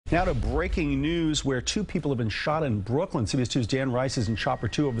Now to breaking news where two people have been shot in Brooklyn. CBS 2's Dan Rice is in Chopper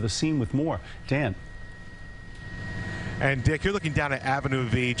 2 over the scene with more. Dan. And Dick, you're looking down at Avenue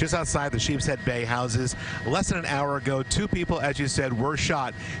V, just outside the Sheepshead Bay houses. Less than an hour ago, two people, as you said, were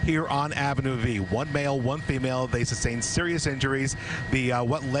shot here on Avenue V. One male, one female. They sustained serious injuries.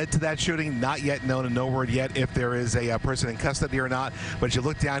 What led to that shooting, not yet known, and no word yet if there is a person in custody or not. But as you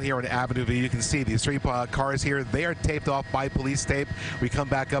look down here on Avenue V, you can see these three cars here. They are taped off by police tape. We come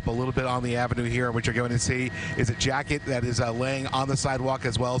back up a little bit on the avenue here, and what you're going to see is a jacket that is laying on the sidewalk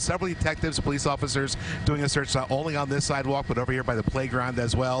as well. Several detectives, police officers doing a search not only on this sidewalk, but over here by the playground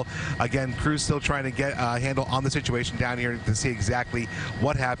as well. Again, crews still trying to get a handle on the situation down here to see exactly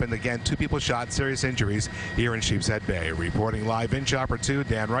what happened. Again, two people shot, serious injuries here in Sheepshead Bay. Reporting live in Chopper 2,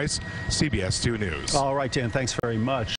 Dan Rice, CBS 2 News. All right, Dan, thanks very much.